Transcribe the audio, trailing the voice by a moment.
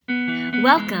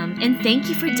Welcome, and thank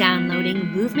you for downloading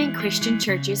Movement Christian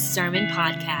Church's Sermon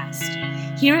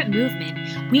Podcast. Here at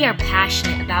Movement, we are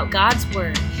passionate about God's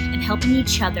Word and helping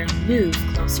each other move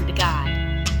closer to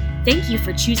God. Thank you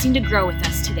for choosing to grow with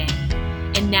us today.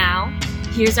 And now,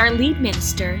 here's our lead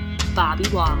minister, Bobby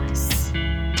Wallace.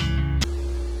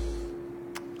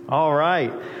 All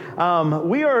right.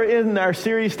 We are in our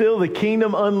series still, The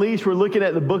Kingdom Unleashed. We're looking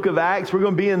at the book of Acts. We're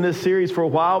going to be in this series for a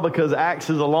while because Acts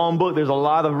is a long book. There's a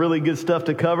lot of really good stuff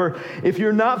to cover. If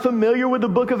you're not familiar with the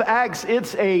book of Acts,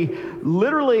 it's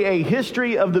literally a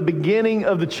history of the beginning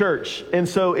of the church. And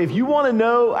so if you want to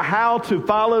know how to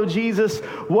follow Jesus,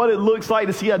 what it looks like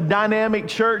to see a dynamic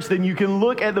church, then you can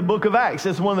look at the book of Acts.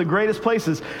 It's one of the greatest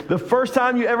places. The first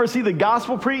time you ever see the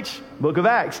gospel preached, book of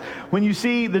Acts. When you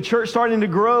see the church starting to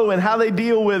grow and how they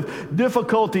deal with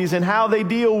difficulties and how they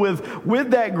deal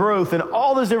with that growth and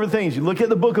all those different things, you look at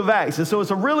the book of Acts. And so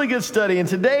it's a really good study. And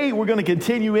today we're going to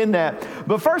continue in that.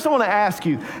 But first I want to ask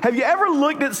you, have you ever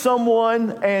looked at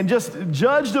someone and just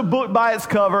judged a book by its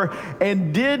cover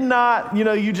and did not, you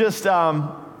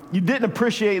didn't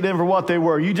appreciate them for what they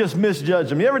were. You just misjudged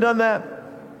them. You ever done that?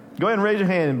 Go ahead and raise your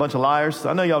hand, bunch of liars.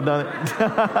 I know y'all done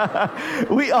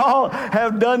it. We all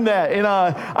have done that. And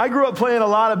I grew up playing a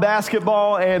lot of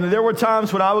basketball, and there were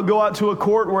times when I would go out to a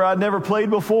court where I'd never played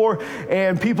before,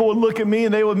 and people would look at me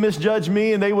and they would misjudge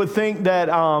me, and they would think that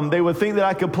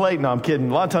I could play. No, I'm kidding.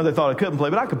 A lot of times they thought I couldn't play,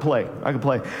 but I could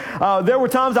play. There were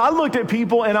times I looked at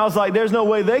people and I was like, there's no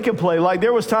way they could play. Like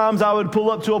there was times I would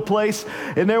pull up to a place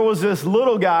and there was this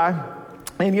little guy.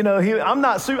 And,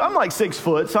 I'm like 6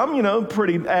 foot, so I'm,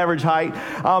 pretty average height.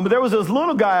 But there was this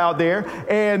little guy out there,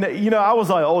 and, I was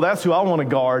like, oh, that's who I want to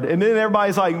guard. And then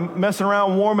everybody's like messing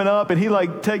around, warming up, and he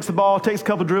like takes the ball, takes a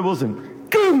couple dribbles, and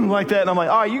boom, like that. And I'm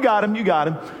like, all right, you got him.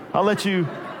 I'll let you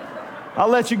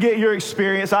get your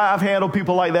experience. I've handled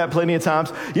people like that plenty of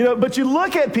times. But you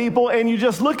look at people, and you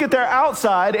just look at their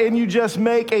outside, and you just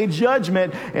make a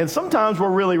judgment, and sometimes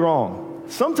we're really wrong.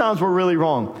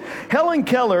 Helen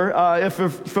Keller, if you're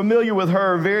familiar with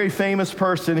her, a very famous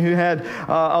person who had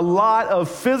a lot of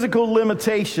physical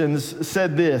limitations,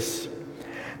 said this: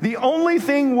 "The only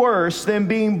thing worse than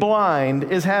being blind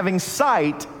is having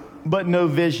sight but no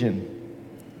vision."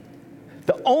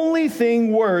 The only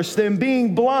thing worse than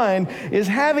being blind is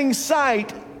having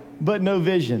sight but no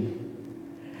vision.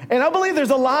 And I believe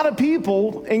there's a lot of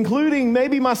people, including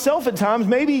maybe myself at times,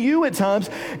 maybe you at times,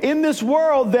 in this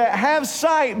world that have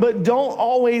sight but don't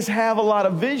always have a lot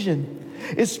of vision,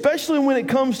 especially when it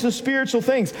comes to spiritual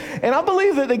things. And I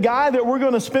believe that the guy that we're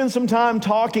going to spend some time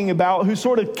talking about, who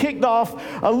sort of kicked off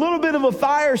a little bit of a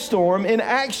firestorm in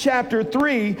Acts chapter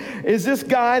 3, is this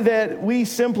guy that we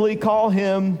simply call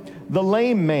him the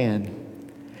lame man.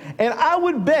 And I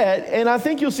would bet, and I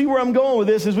think you'll see where I'm going with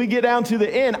this as we get down to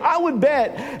the end, I would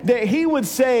bet that he would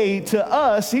say to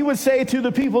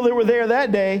the people that were there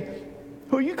that day,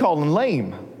 who are you calling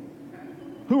lame?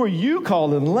 Who are you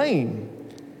calling lame?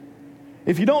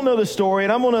 If you don't know the story,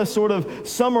 and I'm going to sort of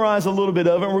summarize a little bit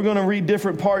of it, we're going to read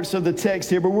different parts of the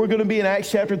text here, but we're going to be in Acts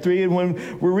chapter 3, and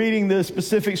when we're reading the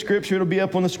specific scripture, it'll be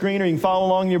up on the screen, or you can follow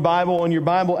along in your Bible on your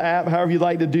Bible app, however you'd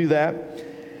like to do that.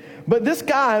 But this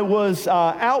guy was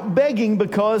out begging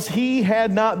because he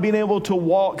had not been able to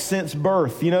walk since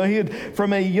birth.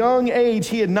 From a young age,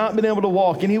 he had not been able to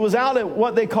walk. And he was out at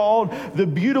what they called the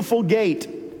Beautiful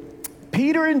Gate.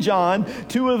 Peter and John,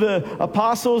 two of the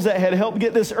apostles that had helped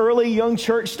get this early young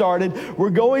church started, were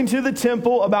going to the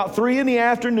temple about 3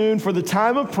 p.m. for the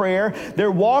time of prayer.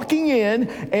 They're walking in,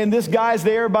 and this guy's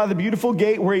there by the Beautiful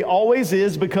Gate where he always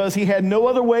is, because he had no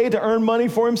other way to earn money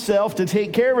for himself, to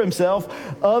take care of himself,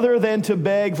 other than to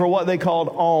beg for what they called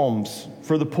alms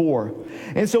for the poor.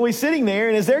 And so he's sitting there,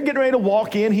 and as they're getting ready to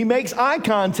walk in, he makes eye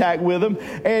contact with them.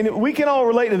 And we can all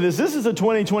relate to this. This is a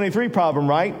 2023 problem,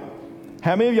 right?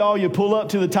 How many of y'all, you pull up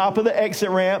to the top of the exit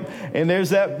ramp and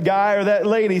there's that guy or that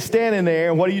lady standing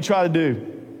there, and what do you try to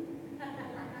do?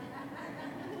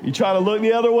 You try to look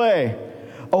the other way.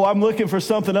 Oh, I'm looking for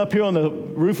something up here on the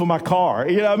roof of my car.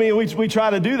 We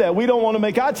try to do that. We don't want to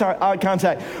make eye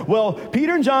contact. Well,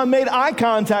 Peter and John made eye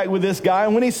contact with this guy,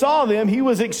 and when he saw them, he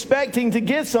was expecting to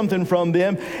get something from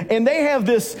them. And they have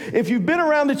this, if you've been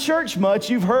around the church much,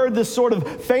 you've heard this sort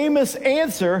of famous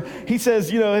answer. He says,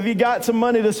 have you got some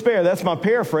money to spare? That's my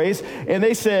paraphrase. And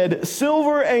they said,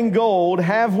 silver and gold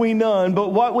have we none,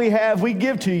 but what we have we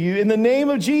give to you. In the name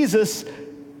of Jesus,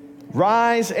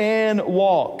 rise and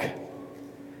walk.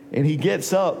 And he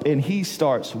gets up and he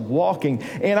starts walking.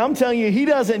 And I'm telling you, he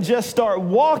doesn't just start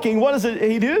walking. What does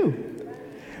he do?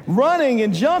 running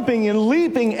and jumping and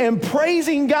leaping and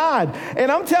praising God.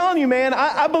 And I'm telling you, man,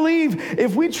 I believe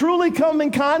if we truly come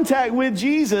in contact with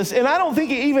Jesus, and I don't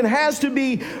think it even has to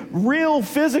be real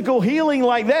physical healing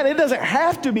like that. It doesn't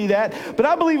have to be that. But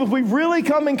I believe if we really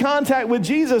come in contact with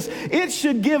Jesus, it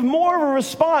should give more of a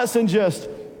response than just,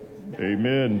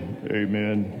 amen,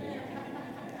 amen.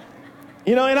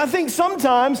 You know, and I think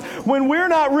sometimes when we're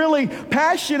not really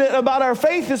passionate about our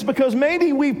faith, it's because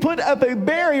maybe we put up a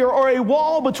barrier or a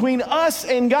wall between us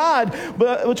and God,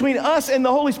 between us and the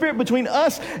Holy Spirit, between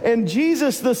us and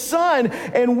Jesus the Son,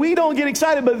 and we don't get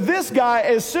excited. But this guy,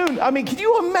 can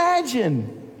you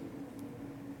imagine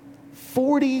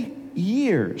 40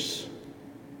 years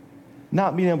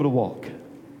not being able to walk?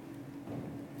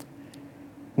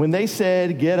 When they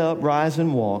said, get up, rise,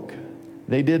 and walk,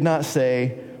 they did not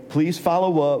say, please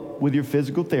follow up with your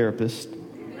physical therapist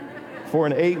for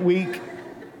an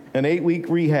 8-week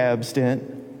rehab stint.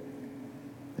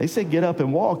 They said, get up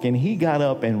and walk, and he got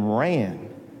up and ran.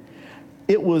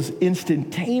 It was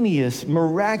instantaneous,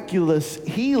 miraculous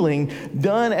healing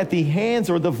done at the hands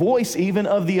or the voice even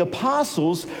of the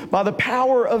apostles by the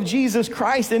power of Jesus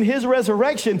Christ and his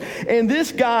resurrection. And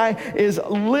this guy is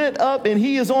lit up and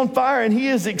he is on fire and he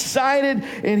is excited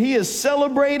and he is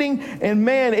celebrating. And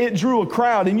man, it drew a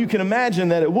crowd. And you can imagine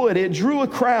that it would. It drew a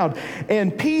crowd.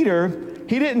 And Peter,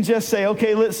 he didn't just say,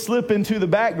 okay, let's slip into the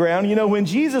background. You know, when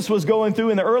Jesus was going through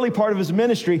in the early part of his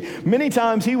ministry, many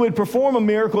times he would perform a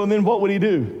miracle and then what would he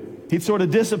do? He'd sort of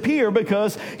disappear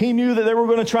because he knew that they were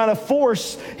going to try to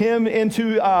force him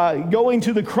into going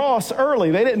to the cross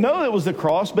early. They didn't know it was the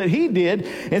cross, but he did.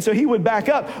 And so he would back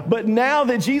up. But now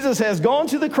that Jesus has gone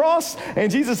to the cross and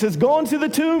Jesus has gone to the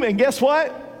tomb, and guess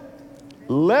what?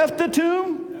 Left the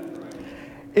tomb.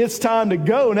 It's time to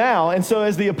go now. And so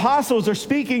as the apostles are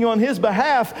speaking on his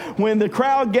behalf, when the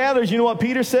crowd gathers, you know what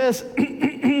Peter says?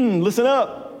 Listen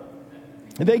up.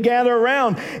 They gather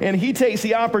around and he takes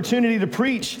the opportunity to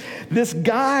preach. This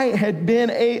guy had been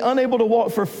unable to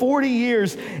walk for 40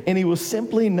 years and he was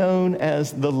simply known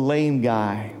as the lame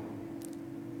guy.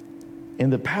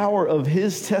 And the power of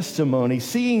his testimony,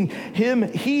 seeing him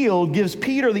healed, gives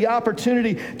Peter the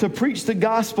opportunity to preach the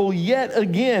gospel yet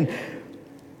again.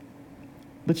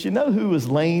 But you know who is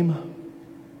lame?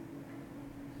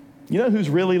 You know who's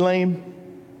really lame?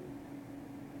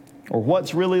 Or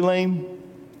what's really lame?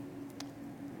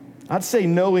 I'd say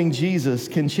knowing Jesus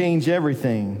can change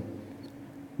everything,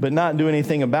 but not do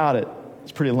anything about it.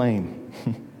 It's pretty lame.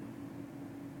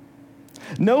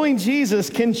 Knowing Jesus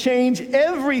can change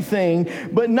everything,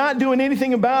 but not doing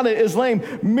anything about it is lame.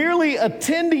 Merely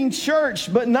attending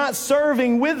church, but not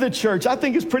serving with the church, I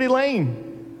think is pretty lame.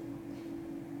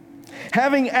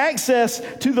 Having access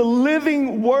to the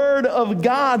living Word of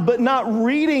God, but not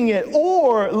reading it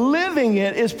or living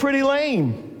it is pretty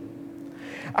lame.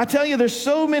 I tell you, there's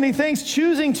so many things.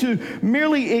 Choosing to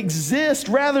merely exist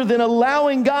rather than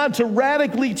allowing God to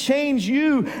radically change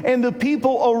you and the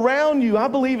people around you, I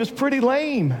believe is pretty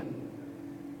lame.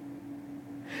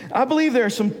 I believe there are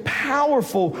some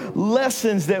powerful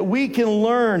lessons that we can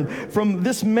learn from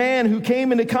this man who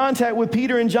came into contact with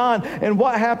Peter and John and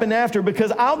what happened after.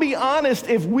 Because I'll be honest,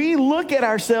 if we look at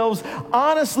ourselves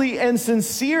honestly and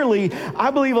sincerely,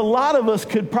 I believe a lot of us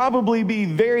could probably be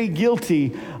very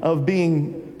guilty of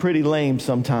being pretty lame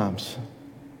sometimes.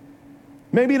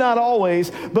 Maybe not always,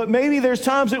 but maybe there's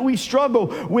times that we struggle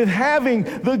with having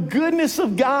the goodness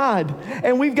of God,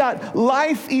 and we've got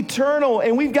life eternal,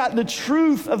 and we've got the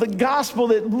truth of the gospel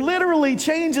that literally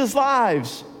changes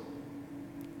lives,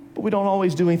 but we don't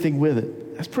always do anything with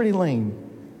it. That's pretty lame.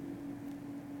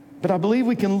 But I believe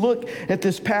we can look at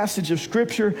this passage of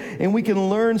Scripture and we can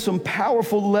learn some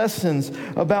powerful lessons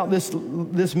about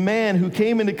this man who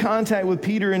came into contact with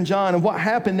Peter and John and what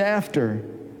happened after.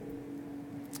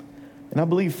 And I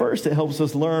believe first it helps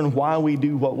us learn why we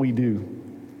do what we do.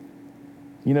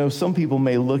 You know, some people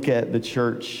may look at the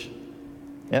church,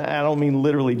 and I don't mean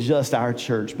literally just our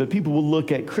church, but people will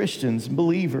look at Christians,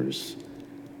 believers,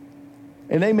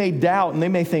 and they may doubt and they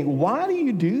may think, why do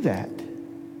you do that?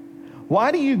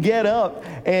 Why do you get up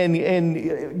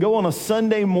and go on a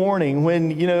Sunday morning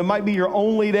when, you know, it might be your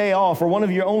only day off or one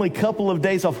of your only couple of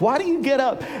days off? Why do you get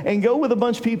up and go with a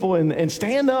bunch of people and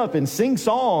stand up and sing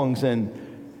songs and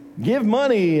give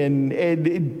money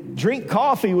and drink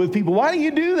coffee with people? Why do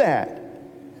you do that?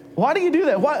 Why do you do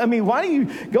that? Why do you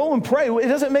go and pray? It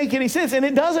doesn't make any sense. And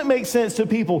it doesn't make sense to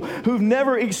people who've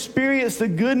never experienced the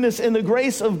goodness and the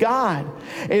grace of God.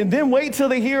 And then wait till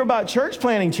they hear about church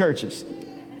planting churches.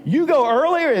 You go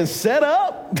earlier and set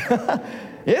up.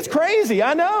 It's crazy,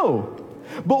 I know.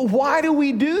 But why do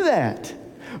we do that?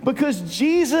 Because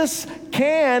Jesus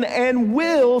can and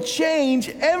will change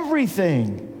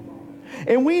everything.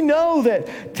 And we know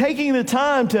that taking the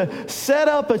time to set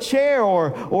up a chair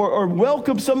or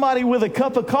welcome somebody with a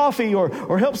cup of coffee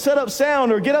or help set up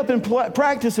sound or get up and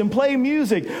practice and play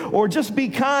music or just be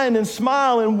kind and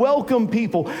smile and welcome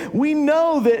people. We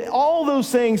know that all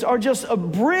those things are just a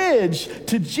bridge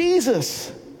to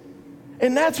Jesus.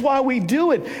 And that's why we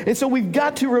do it. And so we've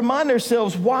got to remind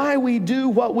ourselves why we do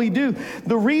what we do.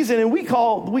 The reason, and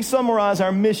we summarize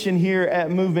our mission here at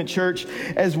Movement Church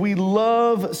as we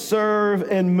love, serve,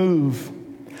 and move.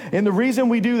 And the reason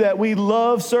we do that, we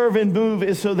love, serve, and move,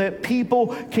 is so that people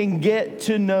can get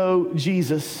to know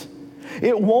Jesus.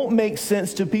 It won't make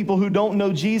sense to people who don't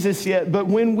know Jesus yet, but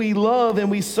when we love and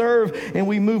we serve and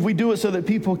we move, we do it so that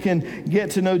people can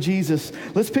get to know Jesus.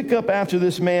 Let's pick up after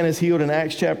this man is healed in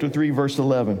Acts chapter 3, verse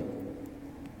 11.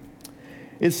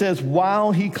 It says,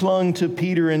 while he clung to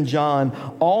Peter and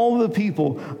John, all the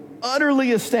people,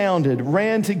 utterly astounded,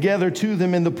 ran together to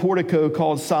them in the portico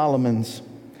called Solomon's.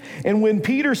 And when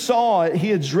Peter saw it,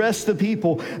 he addressed the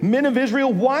people, men of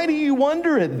Israel, why do you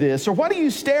wonder at this? Or why do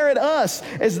you stare at us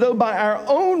as though by our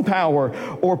own power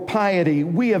or piety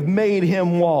we have made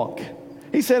him walk?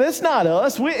 He said, it's not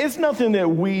us. It's nothing that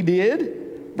we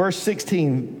did. Verse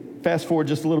 16, fast forward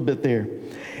just a little bit there.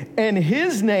 And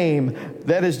his name,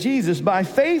 that is Jesus, by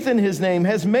faith in his name,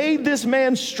 has made this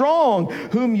man strong,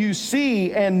 whom you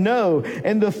see and know.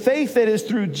 And the faith that is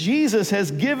through Jesus has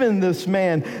given this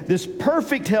man this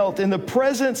perfect health in the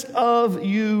presence of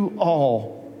you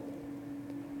all.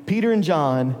 Peter and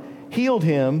John healed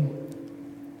him.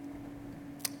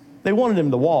 They wanted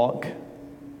him to walk.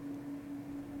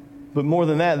 But more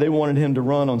than that, they wanted him to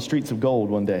run on streets of gold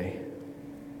one day.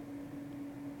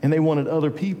 And they wanted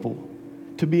other people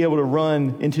to be able to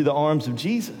run into the arms of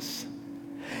Jesus.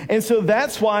 And so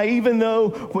that's why, even though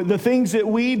the things that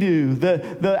we do,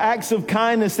 the acts of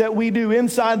kindness that we do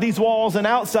inside these walls and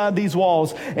outside these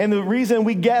walls, and the reason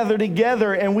we gather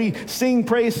together and we sing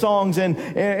praise songs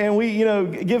and we,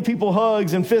 give people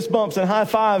hugs and fist bumps and high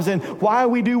fives, and why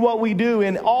we do what we do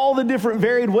in all the different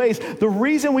varied ways, the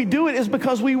reason we do it is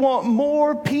because we want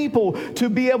more people to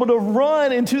be able to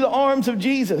run into the arms of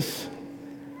Jesus.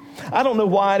 I don't know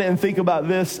why I didn't think about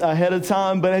this ahead of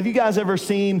time, but have you guys ever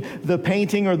seen the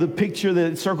painting or the picture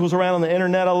that circles around on the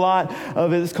internet a lot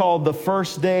of it? It's called The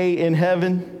First Day in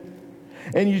Heaven.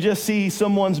 And you just see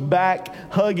someone's back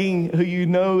hugging who you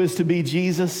know is to be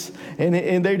Jesus.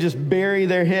 And they just bury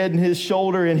their head in his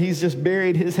shoulder, and he's just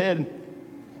buried his head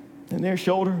in their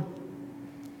shoulder.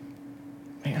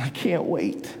 Man, I can't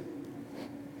wait.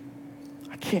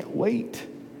 I can't wait.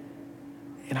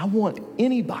 And I want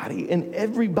anybody and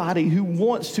everybody who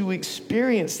wants to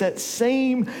experience that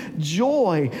same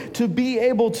joy to be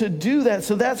able to do that.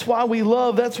 So that's why we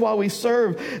love, that's why we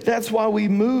serve, that's why we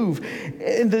move.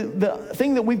 And the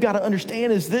thing that we've got to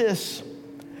understand is this.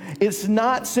 It's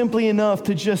not simply enough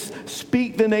to just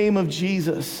speak the name of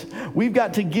Jesus. We've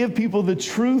got to give people the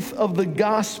truth of the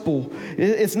gospel.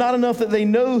 It's not enough that they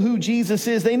know who Jesus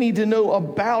is. They need to know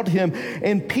about him.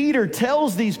 And Peter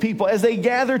tells these people as they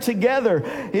gather together,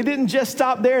 he didn't just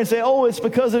stop there and say, oh, it's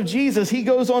because of Jesus. He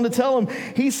goes on to tell them,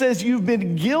 he says, you've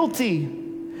been guilty.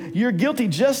 You're guilty,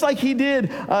 just like he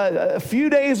did a few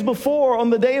days before on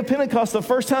the day of Pentecost. The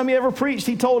first time he ever preached,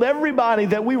 he told everybody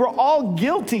that we were all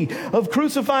guilty of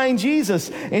crucifying Jesus.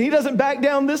 And he doesn't back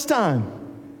down this time.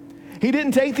 He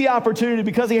didn't take the opportunity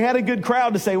because he had a good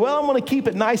crowd to say, well, I'm going to keep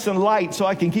it nice and light so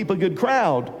I can keep a good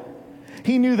crowd.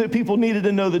 He knew that people needed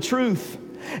to know the truth.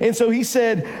 And so he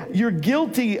said, you're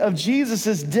guilty of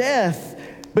Jesus' death.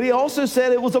 But he also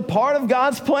said it was a part of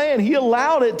God's plan. He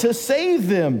allowed it to save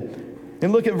them.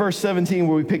 And look at verse 17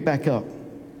 where we pick back up.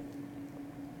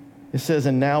 It says,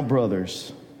 and now,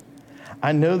 brothers,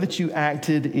 I know that you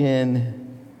acted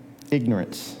in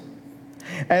ignorance,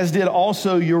 as did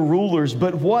also your rulers.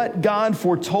 But what God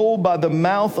foretold by the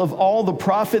mouth of all the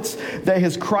prophets that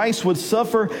his Christ would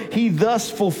suffer, he thus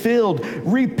fulfilled.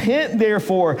 Repent,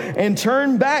 therefore, and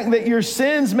turn back that your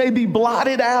sins may be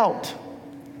blotted out.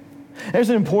 There's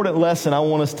an important lesson I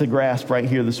want us to grasp right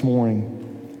here this morning.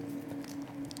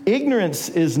 Ignorance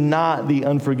is not the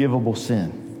unforgivable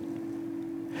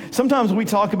sin. Sometimes we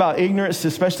talk about ignorance,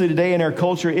 especially today in our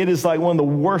culture. It is like one of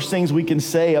the worst things we can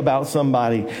say about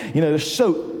somebody. They're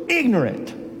so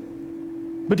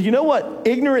ignorant. But do you know what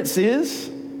ignorance is?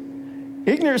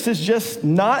 Ignorance is just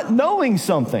not knowing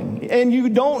something. And you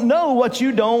don't know what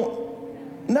you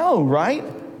don't know, right?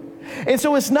 And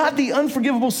so it's not the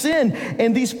unforgivable sin.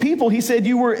 And these people, he said,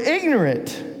 you were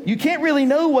ignorant. You can't really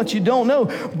know what you don't know.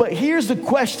 But here's the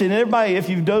question. Everybody, if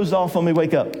you've dozed off on me,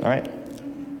 wake up, all right?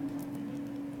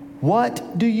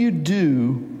 what do you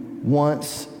do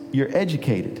once you're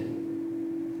educated?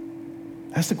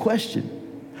 That's the question.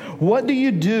 What do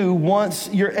you do once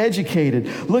you're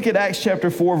educated? Look at Acts chapter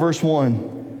 4, verse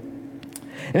 1.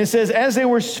 And it says, as they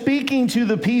were speaking to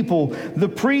the people, the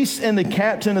priests and the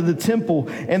captain of the temple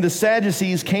and the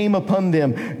Sadducees came upon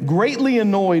them, greatly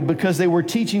annoyed because they were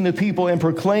teaching the people and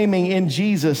proclaiming in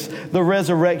Jesus the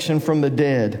resurrection from the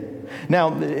dead. Now,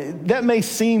 that may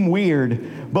seem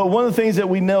weird, but one of the things that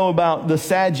we know about the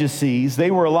Sadducees,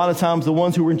 they were a lot of times the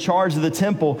ones who were in charge of the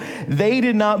temple. They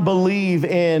did not believe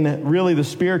in really the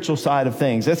spiritual side of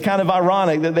things. That's kind of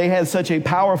ironic that they had such a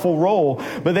powerful role,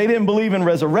 but they didn't believe in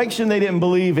resurrection. They didn't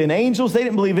believe in angels. They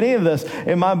didn't believe in any of this.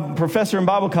 And my professor in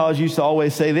Bible college used to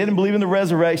always say they didn't believe in the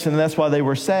resurrection, and that's why they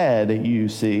were sad, you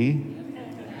see.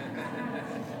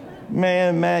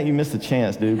 Man, Matt, you missed a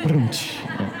chance, dude.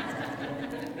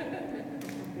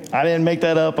 I didn't make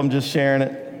that up. I'm just sharing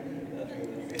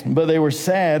it. But they were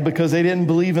sad because they didn't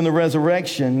believe in the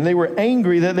resurrection. They were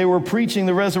angry that they were preaching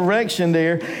the resurrection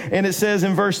there. And it says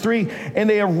in verse 3, and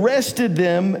they arrested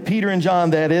them, Peter and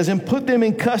John that is, and put them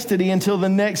in custody until the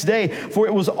next day, for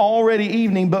it was already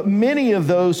evening. But many of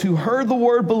those who heard the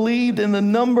word believed, and the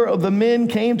number of the men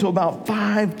came to about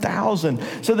 5,000.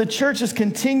 So the church is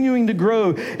continuing to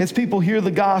grow as people hear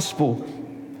the gospel.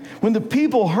 When the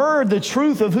people heard the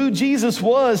truth of who Jesus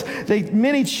was,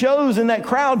 many chose in that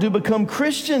crowd to become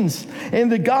Christians.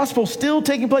 And the gospel still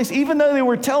taking place, even though they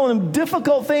were telling them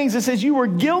difficult things. It says you were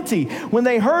guilty. When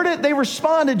they heard it, they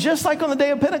responded just like on the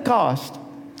day of Pentecost.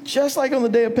 Just like on the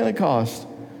day of Pentecost.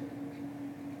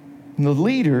 And the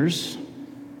leaders,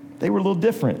 they were a little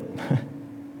different.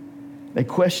 They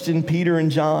questioned Peter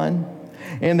and John,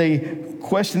 and they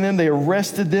questioned them. They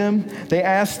arrested them. They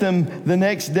asked them the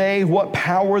next day what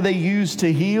power they used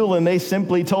to heal, and they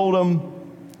simply told them,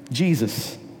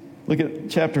 Jesus. Look at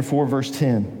chapter 4, verse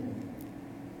 10.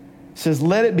 It says,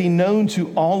 let it be known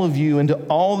to all of you and to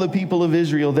all the people of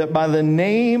Israel that by the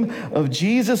name of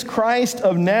Jesus Christ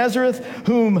of Nazareth,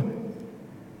 whom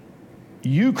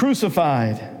you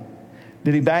crucified.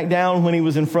 Did he back down when he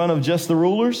was in front of just the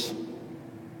rulers?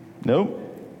 Nope.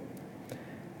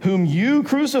 Whom you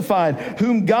crucified,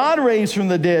 whom God raised from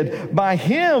the dead. By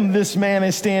him this man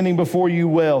is standing before you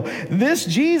well. This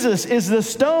Jesus is the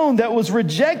stone that was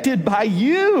rejected by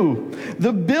you,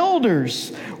 the builders,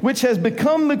 which has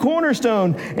become the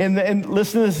cornerstone. And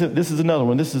listen to this. This is another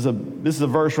one. This is a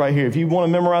verse right here. If you want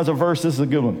to memorize a verse, this is a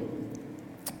good one.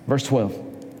 Verse 12.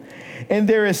 And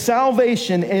there is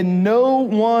salvation in no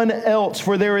one else,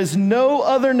 for there is no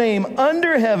other name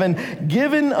under heaven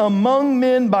given among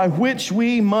men by which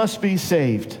we must be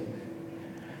saved.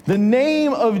 The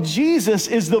name of Jesus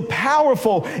is the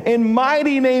powerful and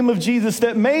mighty name of Jesus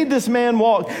that made this man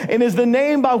walk, and is the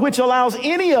name by which allows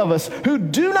any of us who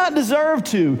do not deserve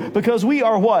to, because we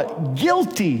are what?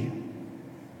 Guilty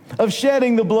of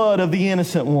shedding the blood of the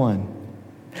innocent one.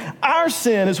 Our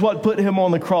sin is what put him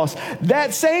on the cross.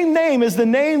 That same name is the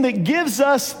name that gives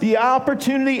us the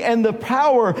opportunity and the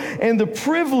power and the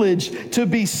privilege to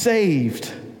be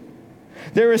saved.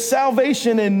 There is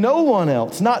salvation in no one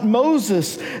else, not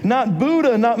Moses, not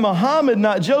Buddha, not Muhammad,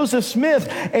 not Joseph Smith,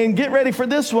 and get ready for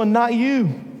this one, not you.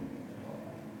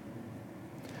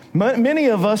 Many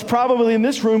of us probably in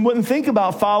this room wouldn't think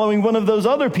about following one of those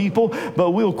other people,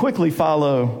 but we'll quickly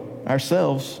follow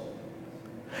ourselves.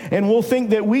 And we'll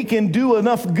think that we can do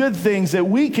enough good things that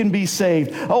we can be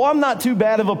saved. Oh, I'm not too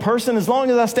bad of a person. As long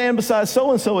as I stand beside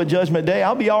so-and-so at Judgment Day,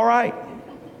 I'll be all right.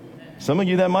 Some of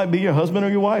you, that might be your husband or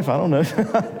your wife. I don't know.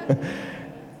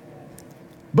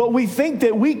 But we think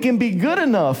that we can be good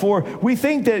enough, or we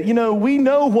think that, we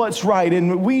know what's right,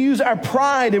 and we use our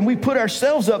pride and we put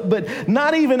ourselves up, but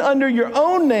not even under your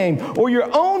own name or your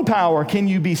own power can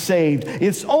you be saved.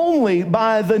 It's only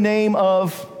by the name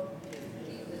of,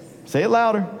 say it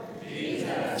louder,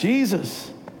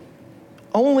 Jesus.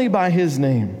 Only by his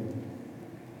name.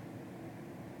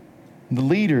 The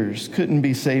leaders couldn't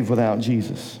be saved without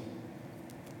Jesus.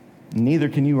 Neither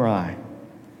can you or I.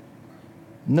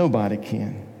 Nobody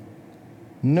can.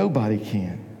 Nobody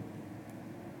can.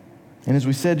 And as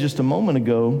we said just a moment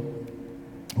ago,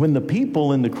 when the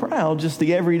people in the crowd, just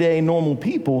the everyday normal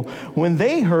people, when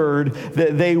they heard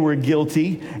that they were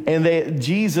guilty and that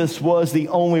Jesus was the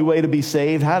only way to be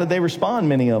saved, how did they respond,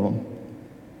 many of them?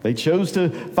 They chose to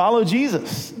follow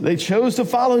Jesus. They chose to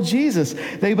follow Jesus.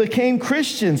 They became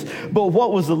Christians. But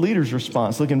what was the leader's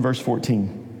response? Look in verse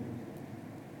 14.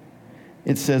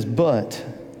 It says, but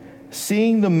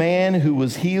seeing the man who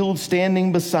was healed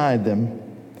standing beside them,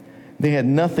 they had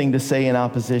nothing to say in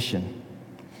opposition.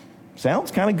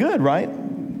 Sounds kind of good, right?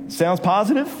 Sounds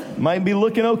positive. Might be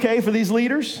looking okay for these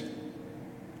leaders.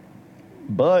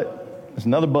 But, there's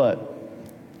another but.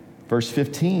 Verse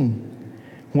 15.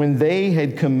 When they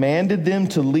had commanded them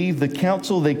to leave the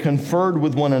council, they conferred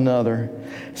with one another,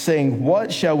 saying, "What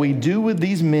shall we do with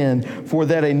these men? For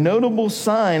that a notable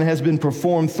sign has been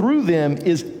performed through them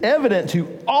is evident to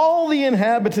all the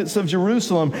inhabitants of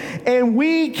Jerusalem, and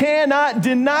we cannot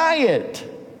deny it."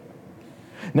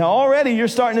 Now already you're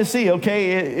starting to see,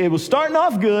 okay, it was starting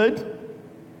off good,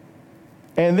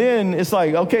 and then it's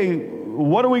like, okay,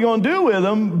 what are we going to do with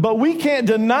them? But we can't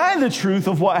deny the truth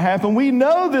of what happened. We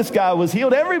know this guy was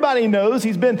healed. Everybody knows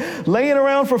he's been laying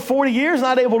around for 40 years,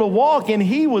 not able to walk, and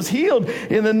he was healed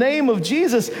in the name of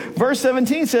Jesus. Verse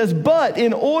 17 says, "But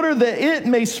in order that it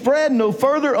may spread no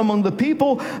further among the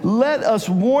people, let us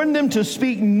warn them to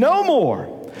speak no more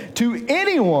to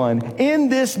anyone in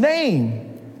this name."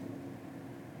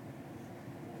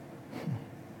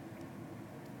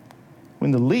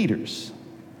 When the leaders,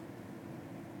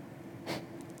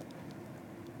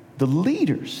 to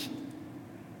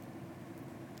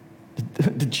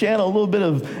channel a little bit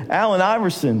of Allen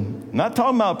Iverson, not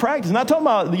talking about practice, not talking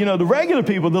about, the regular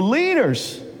people, the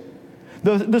leaders,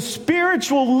 the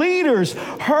spiritual leaders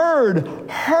heard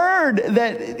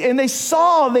that, and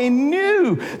they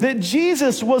knew that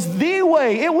Jesus was the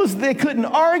way. They couldn't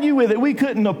argue with it. We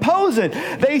couldn't oppose it.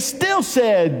 They still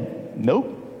said,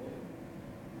 nope.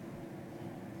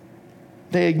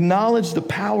 They acknowledged the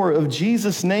power of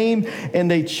Jesus' name, and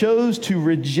they chose to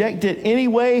reject it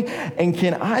anyway. And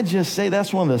can I just say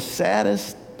that's one of the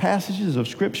saddest passages of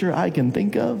Scripture I can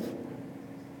think of?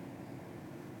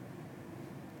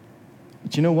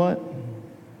 But you know what?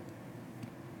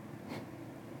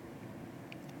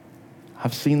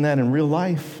 I've seen that in real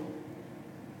life.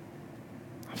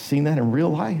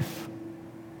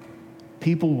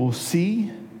 People will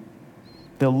see,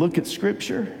 they'll look at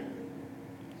Scripture,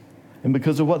 and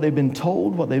because of what they've been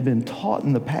told, what they've been taught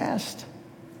in the past,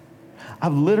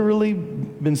 I've literally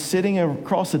been sitting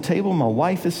across the table. My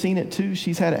wife has seen it too.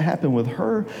 She's had it happen with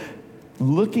her,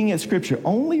 looking at Scripture,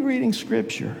 only reading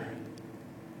Scripture.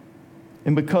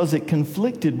 And because it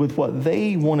conflicted with what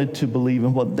they wanted to believe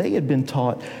and what they had been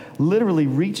taught, literally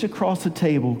reach across the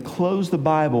table, close the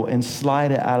Bible, and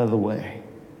slide it out of the way.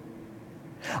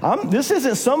 This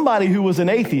isn't somebody who was an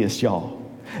atheist, y'all.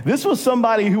 This was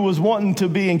somebody who was wanting to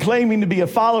be and claiming to be a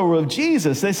follower of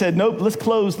Jesus. They said, nope, let's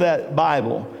close that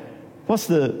Bible. What's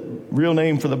the real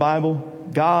name for the Bible?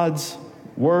 God's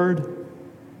Word.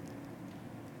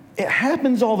 It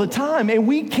happens all the time, and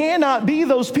we cannot be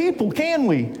those people, can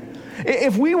we?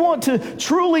 If we want to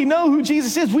truly know who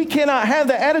Jesus is, we cannot have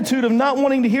the attitude of not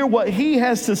wanting to hear what he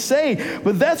has to say.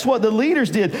 But that's what the leaders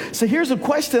did. So here's a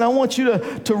question I want you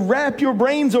to wrap your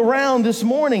brains around this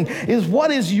morning is,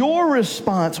 what is your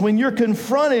response when you're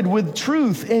confronted with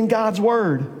truth in God's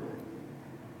Word?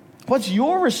 What's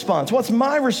your response? What's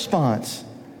my response?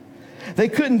 They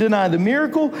couldn't deny the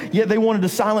miracle, yet they wanted to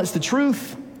silence the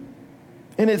truth.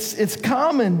 And it's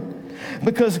common.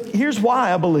 Because here's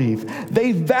why I believe.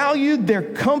 They valued their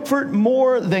comfort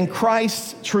more than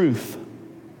Christ's truth.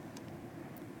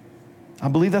 I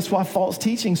believe that's why false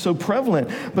teaching is so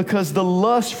prevalent, because the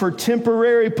lust for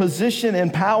temporary position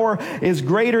and power is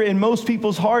greater in most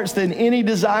people's hearts than any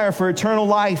desire for eternal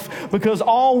life, because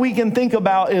all we can think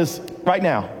about is right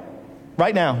now.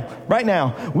 Right now, right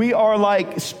now. We are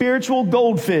like spiritual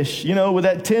goldfish, with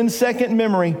that 10-second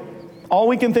memory. All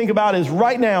we can think about is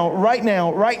right now, right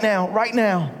now, right now, right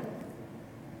now.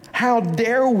 How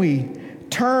dare we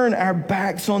turn our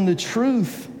backs on the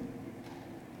truth?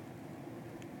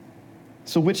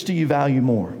 So which do you value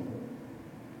more?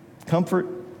 Comfort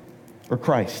or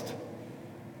Christ?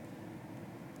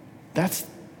 That's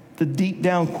the deep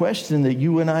down question that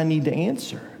you and I need to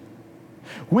answer.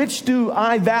 Which do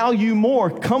I value more,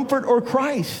 comfort or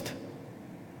Christ?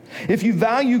 If you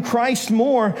value Christ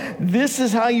more, this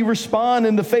is how you respond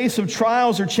in the face of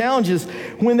trials or challenges.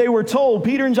 When they were told,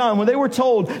 Peter and John, when they were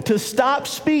told to stop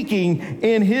speaking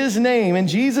in his name, in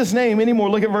Jesus' name anymore,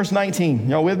 look at verse 19.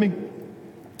 Y'all with me?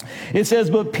 It says,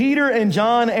 "But Peter and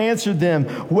John answered them,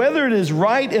 'Whether it is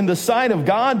right in the sight of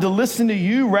God to listen to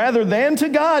you rather than to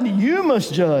God, you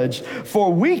must judge.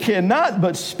 For we cannot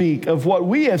but speak of what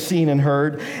we have seen and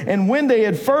heard.' And when they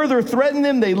had further threatened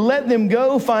them, they let them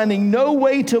go, finding no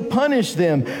way to punish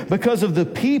them because of the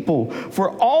people. For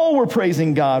all were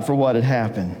praising God for what had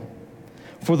happened.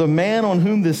 For the man on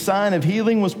whom this sign of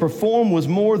healing was performed was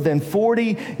more than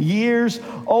 40 years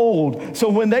old." So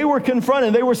when they were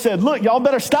confronted, they were said, look, y'all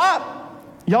better stop.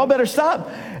 Y'all better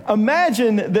stop.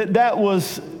 Imagine that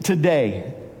was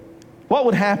today. What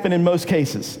would happen in most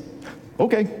cases?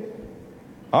 Okay.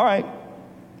 All right.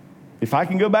 If I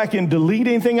can go back and delete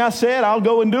anything I said, I'll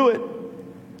go and do it.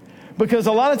 Because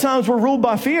a lot of times we're ruled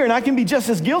by fear, and I can be just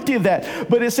as guilty of that.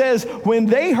 But it says when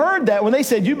they heard that, when they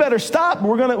said, you better stop,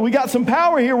 we got some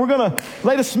power here, we're going to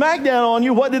lay the smackdown on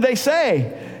you, what did they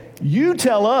say? You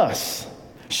tell us,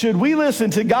 should we listen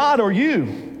to God or you?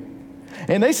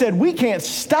 And they said, we can't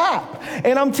stop.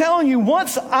 And I'm telling you,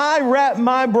 once I wrap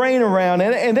my brain around,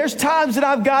 and there's times that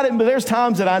I've got it, but there's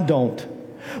times that I don't.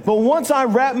 But once I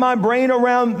wrap my brain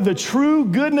around the true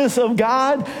goodness of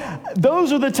God,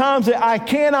 those are the times that I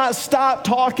cannot stop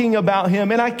talking about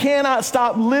Him and I cannot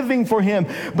stop living for Him.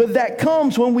 But that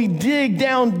comes when we dig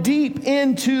down deep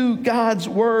into God's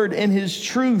Word and His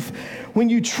truth. When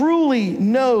you truly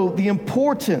know the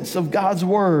importance of God's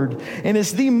Word, and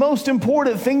it's the most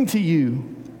important thing to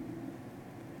you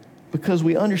because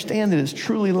we understand that it's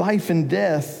truly life and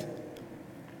death,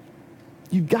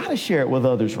 you've got to share it with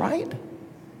others, right?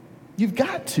 You've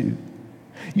got to.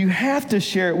 You have to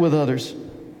share it with others.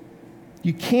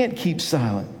 You can't keep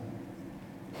silent.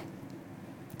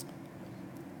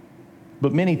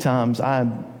 But many times I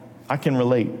can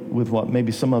relate with what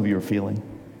maybe some of you are feeling.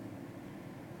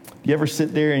 You ever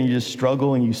sit there and you just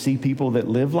struggle and you see people that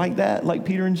live like that, like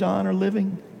Peter and John are living?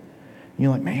 And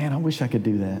you're like, man, I wish I could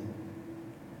do that.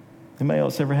 Anybody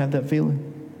else ever have that feeling?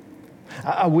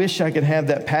 I wish I could have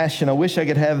that passion. I wish I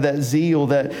could have that zeal,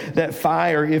 that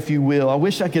fire, if you will. I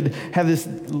wish I could have this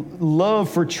love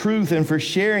for truth and for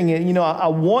sharing it. You know, I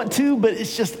want to, but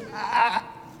it's just, I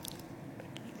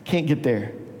can't get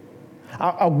there.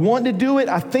 I want to do it.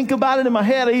 I think about it in my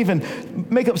head. I even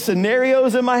make up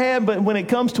scenarios in my head. But when it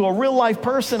comes to a real life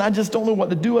person, I just don't know what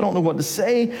to do. I don't know what to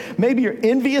say. Maybe you're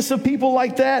envious of people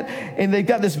like that, and they've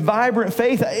got this vibrant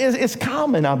faith. It's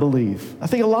common, I believe. I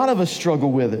think a lot of us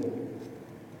struggle with it.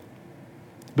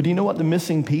 But do you know what the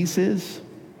missing piece is?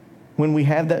 When we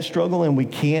have that struggle and we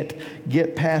can't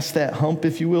get past that hump,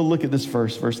 if you will, look at this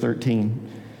verse 13,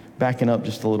 backing up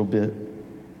just a little bit.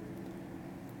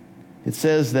 It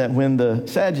says that when the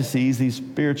Sadducees, these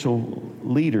spiritual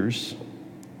leaders,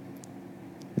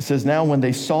 it says, now when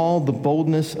they saw the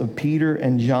boldness of Peter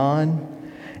and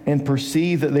John and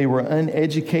perceived that they were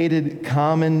uneducated,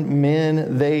 common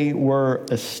men, they were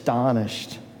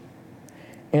astonished.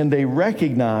 And they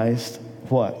recognized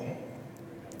what?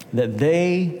 That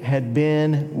they had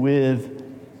been with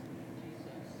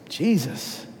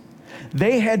Jesus.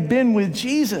 They had been with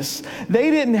Jesus.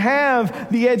 They didn't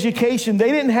have the education. They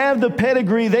didn't have the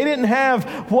pedigree. They didn't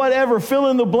have whatever, fill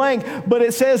in the blank. But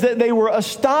it says that they were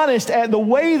astonished at the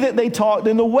way that they talked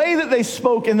and the way that they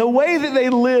spoke and the way that they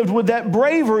lived with that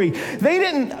bravery. They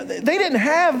didn't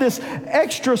have this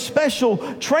extra special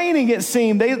training, it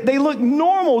seemed. They looked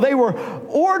normal. They were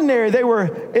ordinary. They were,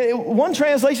 one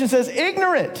translation says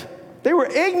ignorant. They were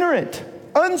ignorant,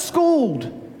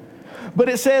 unschooled. But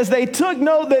it says they took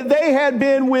note that they had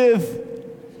been with,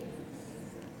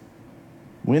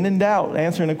 when in doubt,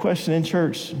 answering a question in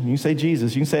church, you say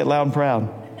Jesus. You can say it loud and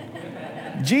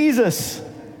proud. Jesus.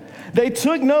 They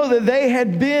took note that they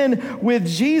had been with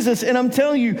Jesus. And I'm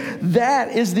telling you,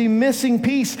 that is the missing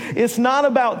piece. It's not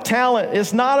about talent.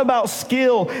 It's not about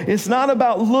skill. It's not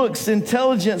about looks,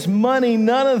 intelligence, money,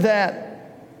 none of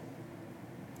that.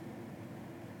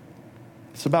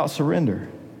 It's about surrender.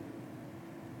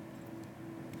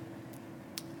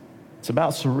 It's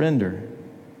about surrender,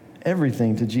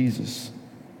 everything to Jesus.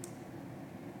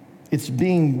 It's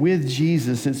being with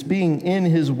Jesus. It's being in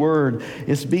His Word.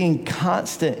 It's being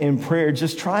constant in prayer,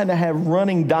 just trying to have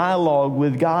running dialogue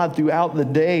with God throughout the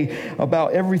day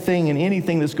about everything and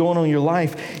anything that's going on in your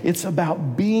life. It's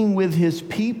about being with His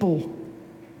people.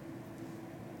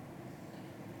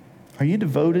 Are you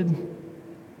devoted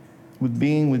with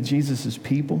being with Jesus'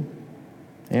 people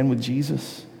and with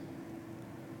Jesus?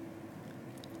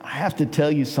 I have to tell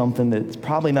you something that's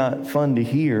probably not fun to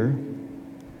hear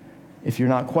if you're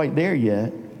not quite there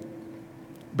yet,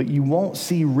 but you won't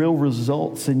see real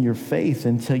results in your faith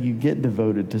until you get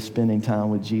devoted to spending time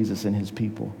with Jesus and His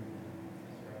people.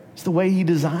 It's the way He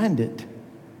designed it.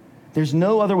 There's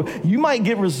no other way. You might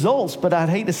get results, but I'd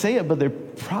hate to say it, but they're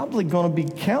probably going to be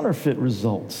counterfeit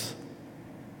results.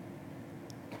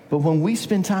 But when we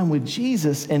spend time with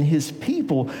Jesus and His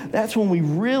people, that's when we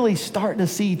really start to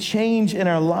see change in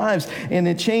our lives and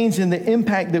a change in the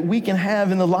impact that we can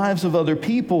have in the lives of other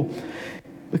people.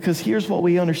 Because here's what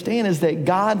we understand is that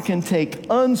God can take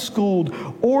unschooled,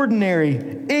 ordinary,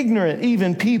 ignorant,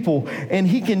 even people, and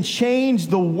He can change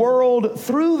the world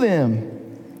through them.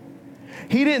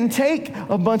 He didn't take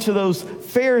a bunch of those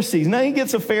Pharisees. Now he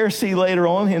gets a Pharisee later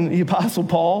on in the Apostle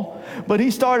Paul, but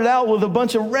he started out with a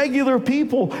bunch of regular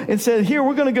people and said, here,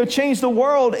 we're going to go change the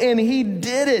world. And he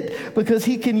did it because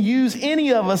He can use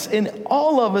any of us and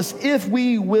all of us if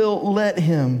we will let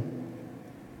Him.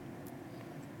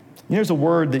 There's a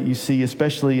word that you see,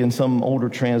 especially in some older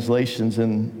translations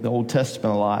in the Old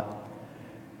Testament a lot.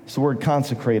 It's the word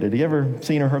consecrated. You ever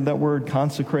seen or heard that word,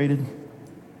 consecrated?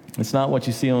 It's not what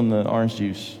you see on the orange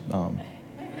juice.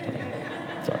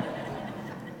 Sorry.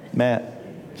 Matt,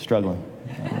 struggling.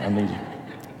 I need you.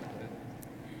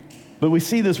 But we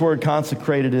see this word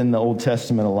consecrated in the Old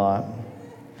Testament a lot.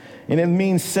 And it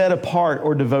means set apart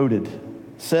or devoted.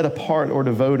 Set apart or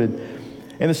devoted.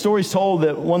 And the story's told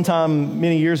that one time,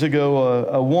 many years ago,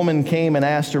 a woman came and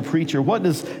asked her preacher, what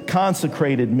does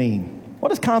consecrated mean? What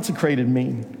does consecrated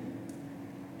mean?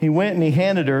 He went and he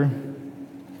handed her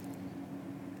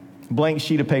a blank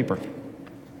sheet of paper.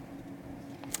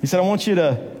 He said, I want you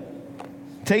to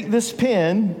take this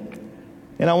pen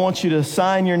and I want you to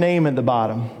sign your name at the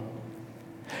bottom.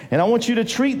 And I want you to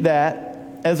treat that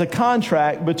as a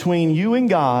contract between you and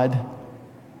God.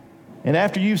 And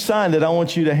after you've signed it, I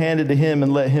want you to hand it to him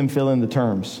and let him fill in the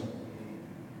terms.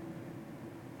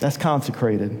 That's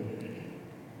consecrated.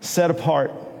 Set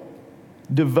apart.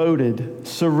 Devoted.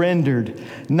 Surrendered.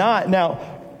 Now,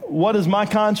 what does my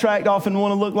contract often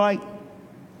want to look like?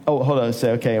 Oh, hold on.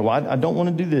 Say, okay, well, I don't want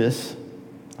to do this.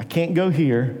 I can't go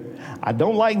here. I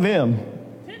don't like them.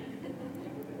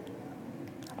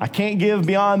 I can't give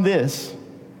beyond this.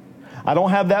 I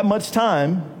don't have that much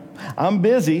time. I'm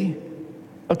busy.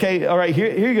 Okay, all right,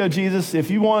 here you go, Jesus. If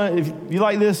you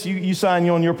like this, you sign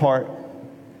you on your part.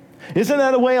 Isn't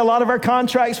that the way a lot of our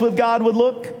contracts with God would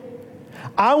look?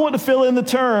 I want to fill in the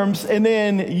terms, and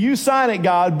then you sign it,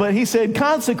 God. But he said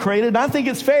consecrated. I think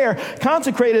it's fair.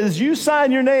 Consecrated is you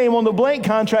sign your name on the blank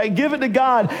contract, give it to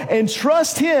God, and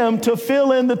trust him to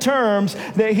fill in the terms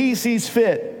that he sees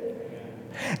fit.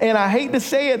 And I hate to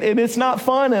say it, and it's not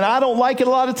fun, and I don't like it a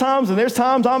lot of times, and there's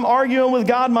times I'm arguing with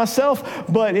God myself,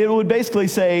 but it would basically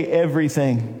say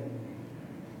everything.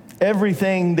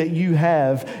 Everything that you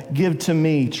have, give to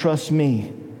me, trust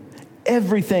me.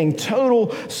 Everything,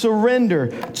 total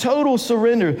surrender, total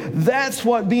surrender. That's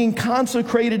what being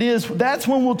consecrated is. That's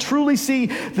when we'll truly see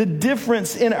the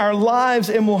difference in our lives,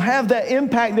 and we'll have that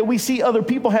impact that we see other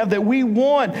people have that we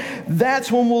want.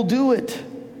 That's when we'll do it.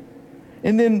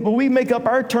 And then when we make up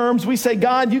our terms, we say,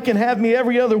 God, you can have me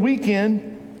every other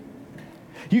weekend.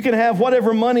 You can have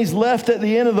whatever money's left at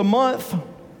the end of the month.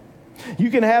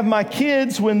 You can have my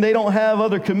kids when they don't have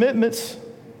other commitments.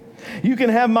 You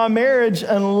can have my marriage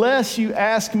unless you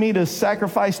ask me to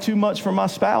sacrifice too much for my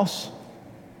spouse.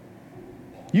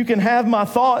 You can have my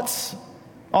thoughts,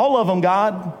 all of them,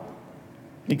 God,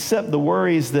 except the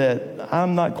worries that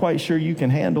I'm not quite sure you can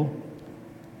handle.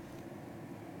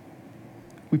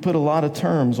 We put a lot of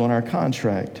terms on our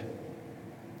contract.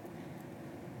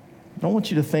 I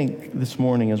want you to think this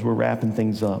morning as we're wrapping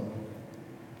things up.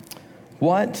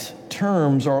 What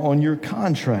terms are on your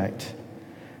contract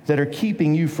that are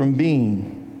keeping you from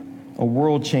being a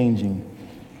world-changing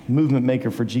movement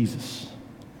maker for Jesus?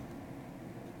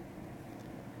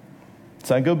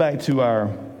 So I go back to our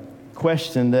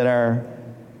question that our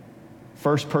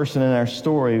first person in our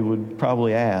story would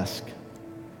probably ask.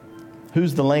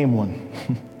 Who's the lame one?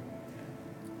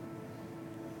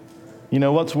 You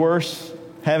know, what's worse?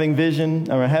 Having vision,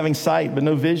 or having sight but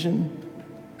no vision?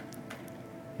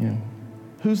 You know,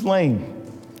 who's lame?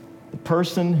 The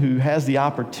person who has the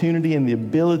opportunity and the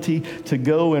ability to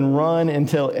go and run and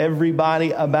tell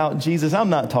everybody about Jesus. I'm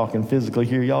not talking physically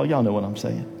here, y'all. Y'all know what I'm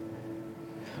saying.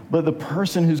 But the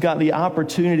person who's got the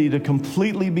opportunity to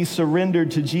completely be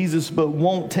surrendered to Jesus but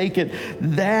won't take it,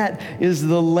 that is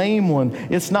the lame one.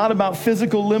 It's not about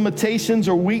physical limitations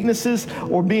or weaknesses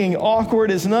or being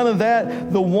awkward. It's none of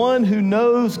that. The one who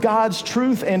knows God's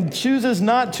truth and chooses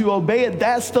not to obey it,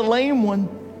 that's the lame one.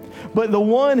 But the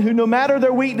one who, no matter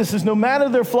their weaknesses, no matter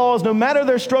their flaws, no matter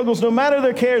their struggles, no matter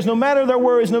their cares, no matter their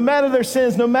worries, no matter their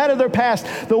sins, no matter their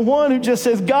past, the one who just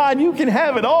says, God, you can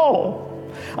have it all.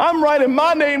 I'm writing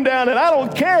my name down and I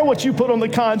don't care what you put on the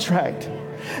contract.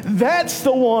 That's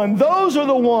the one. Those are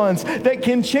the ones that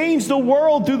can change the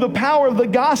world through the power of the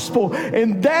gospel.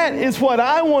 And that is what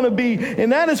I want to be.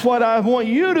 And that is what I want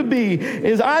you to be.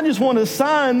 Is I just want to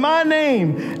sign my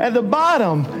name at the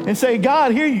bottom and say,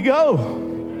 God, here you go.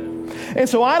 And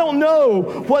so I don't know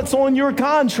what's on your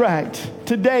contract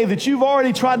today that you've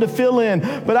already tried to fill in,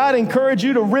 but I'd encourage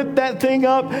you to rip that thing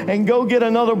up and go get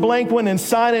another blank one and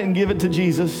sign it and give it to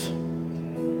Jesus.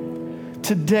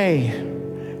 Today,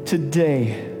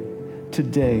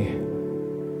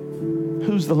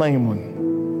 who's the lame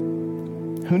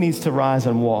one? Who needs to rise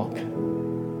and walk?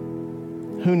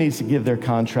 Who needs to give their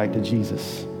contract to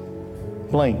Jesus?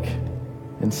 Blank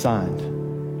and signed.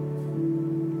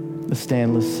 let's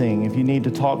stand, let's sing. If you need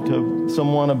to talk to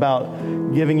someone about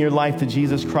giving your life to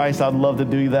Jesus Christ, I'd love to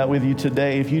do that with you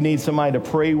today. If you need somebody to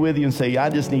pray with you and say, I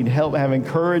just need help having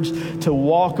courage to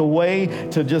walk away,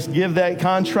 to just give that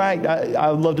contract,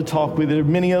 I would love to talk with you. There are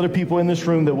many other people in this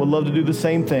room that would love to do the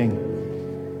same thing.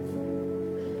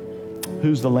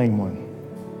 Who's the lame one?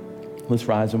 Let's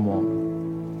rise and walk.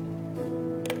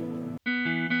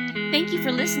 Thank you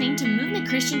for listening to Movement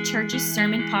Christian Church's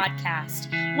Sermon Podcast.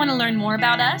 Want to learn more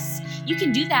about us? You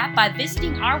can do that by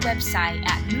visiting our website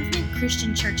at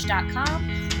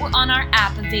movementchristianchurch.com or on our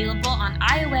app available on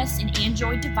iOS and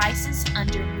Android devices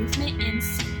under Movement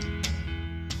NC.